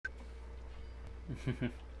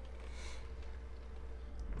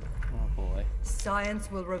Oh boy. Science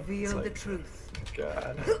will reveal the truth.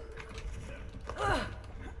 God.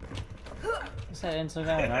 Is that Enzo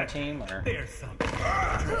guy on our team, or? There's something.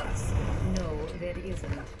 No, there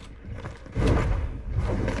isn't.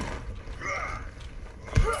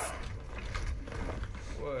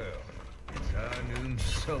 Well, it's high noon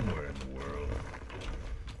somewhere in the world.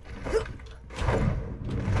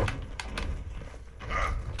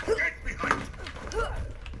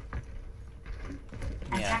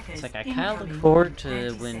 Yeah, it's like I kind of look forward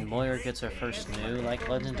to when Moira gets her first new, like,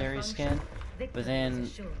 legendary skin, but then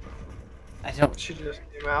I don't. She just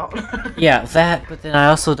came out. Yeah, that, but then I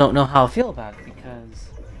also don't know how I feel about it because,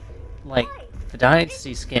 like, the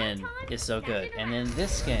Dynasty skin is so good, and then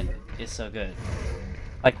this skin is so good.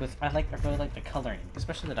 Like, I really like the coloring,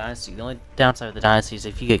 especially the Dynasty. The only downside of the Dynasty is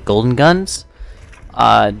if you get golden guns,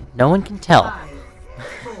 no one can tell. 5,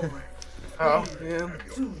 4, Oh, yeah.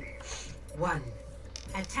 2, 1.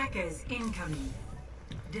 Attackers incoming.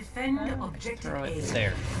 Defend objective Throw it A.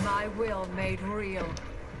 there. My will made real.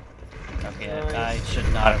 Okay, that guy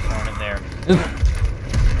should not have thrown it there.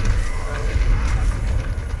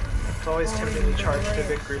 It's always tempting to charge the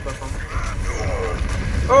big group of them.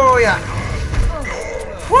 Oh, yeah.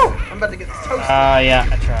 Woo! I'm about to get toasted. Yeah,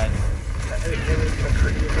 I tried.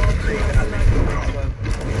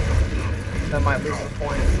 That might lose a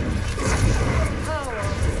point.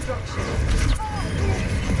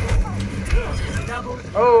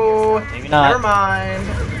 Oh, Maybe not. never mind.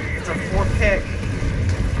 It's a 4 pick.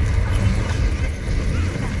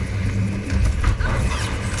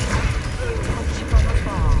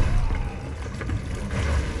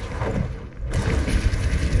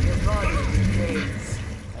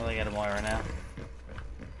 Oh, they got a Moira now.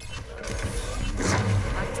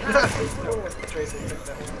 Tracy picked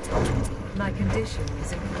that. My condition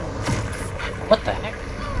is improved. What the heck?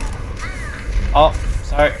 Oh,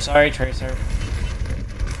 sorry, Tracer.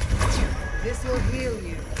 This will heal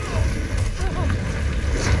you.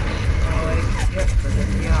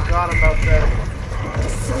 Forgot about that.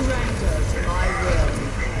 Surrender to my will.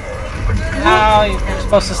 Oh, you're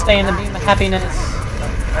supposed to stay in the beam of happiness.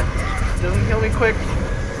 Doesn't kill me quick.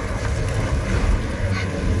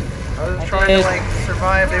 I was trying to like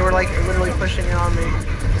survive. They were like literally pushing in on me.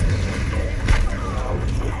 Oh,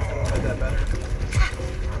 said that better.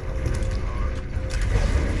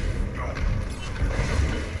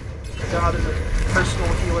 God, there's a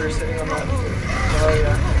personal healer sitting on that. Oh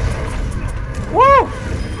yeah. Woo!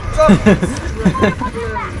 What's up?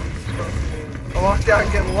 I walked out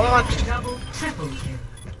and get launched. Double, triple kill.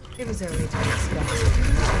 It was only to expect.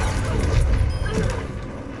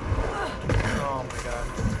 Oh my god.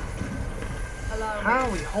 How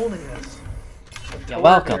are we holding this? You're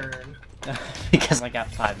welcome. Because I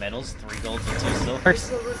got 5 medals, 3 golds, and 2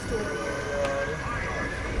 silvers.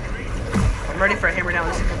 I'm ready for a hammer down.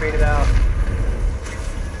 Let's see if we can bait it out.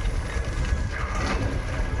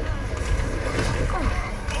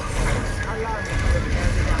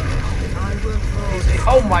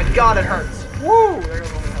 Oh my god, it hurts. Woo! There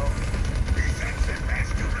goes all my health.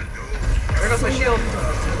 There goes my shield.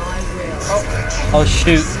 Oh. Oh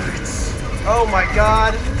shoot. Oh my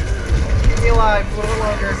god. Keep me alive a little bit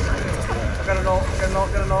longer. I got an ult, got an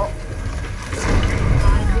ult, got an ult.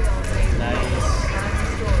 Nice.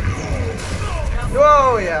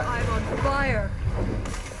 Whoa, yeah. I'm on fire.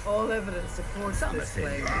 All evidence supports this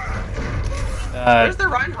claim. Where's the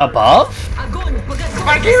Reinhardt? Above?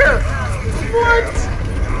 Back here! What?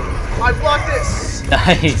 I blocked it!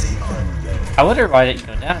 Nice. I wonder why it didn't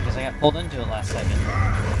go down, because I got pulled into it last second.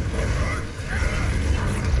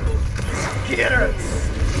 Get her!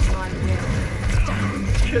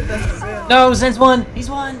 Shit, that's it. No, Zen's won! He's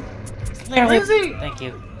won! Where is he? Thank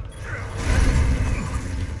you.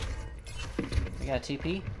 We got a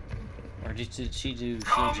TP? Or did she do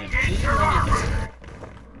shield gem? She didn't do anything.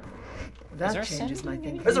 That changes my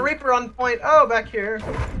thinking. There's a Reaper on point. Oh, back here.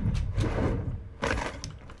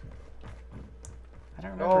 I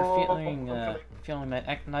don't remember feeling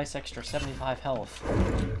that nice extra 75 health.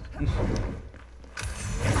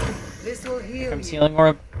 This will heal From you. healing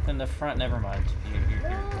orb in the front, never mind.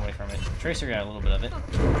 You're away from it. Tracer got a little bit of it.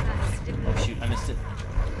 Oh shoot, I missed it.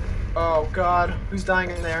 Oh god, who's dying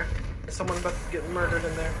in there? Is someone about to get murdered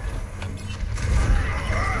in there?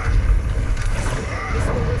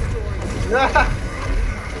 Ah!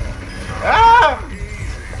 Ah!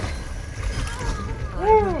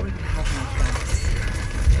 Woo!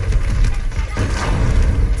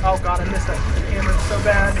 Oh god, I missed that hammer so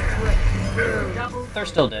bad. They're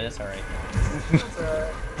still dead, it's alright.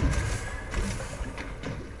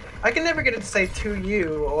 I can never get it to say to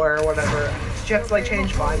you or whatever. Did you have to like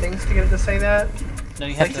change bindings to get it to say that? No,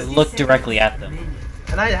 you have to look directly at them.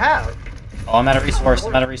 And I have. Oh, I'm out of resource.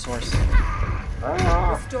 I'm out of resource.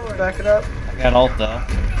 Ah, back it up. I got ult though.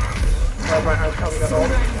 Oh, Reinhardt probably got ult.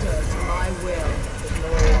 My will.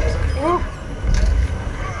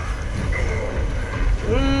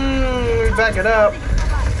 Back it up.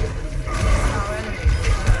 Our enemy.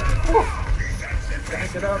 Woo.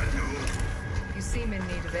 Back it up. You seem in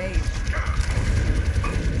need of aid.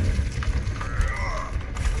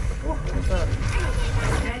 Ooh, what's that?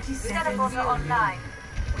 Teleporter online.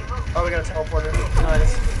 Oh, we got a teleporter.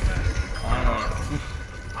 Nice. Finally.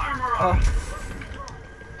 Oh.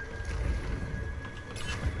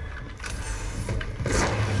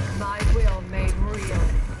 My will made real.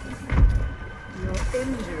 Your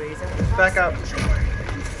injuries are Back up.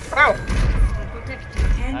 Ow!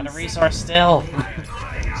 Out of resource still.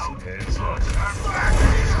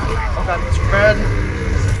 Oh god, it's red.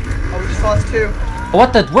 Oh, we just lost 2.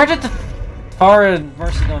 What the? Where did the far and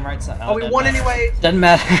Mercy go on right side? Oh, we doesn't won matter. anyway. Doesn't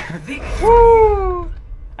matter. Woo!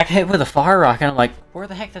 I got hit with a fire rock, and I'm like, where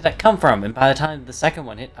the heck did that come from? And by the time the second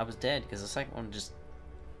one hit, I was dead because the second one just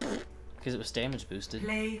because it was damage boosted.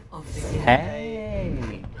 play of the game.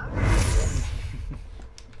 Hey.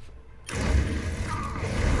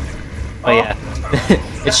 Oh yeah,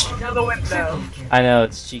 it's. Another window. I know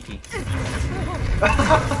it's cheeky.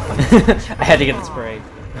 I had to get it sprayed.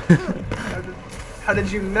 How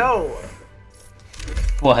did you know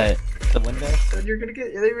What? The window? that you're gonna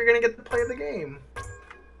get to play the game?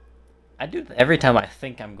 I do that every time I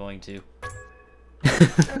think I'm going to.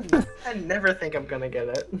 I never think I'm gonna get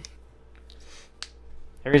it.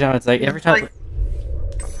 Every time it's like every time. Like,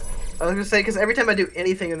 I was gonna say because every time I do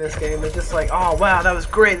anything in this game, it's just like, oh wow, that was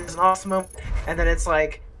great, it's an awesome moment. And then it's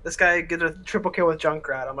like this guy gets a triple kill with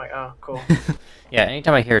Junkrat. I'm like, oh cool. Yeah,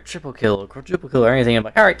 anytime I hear triple kill or quadruple kill or anything, I'm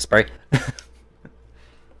like, all right, spray.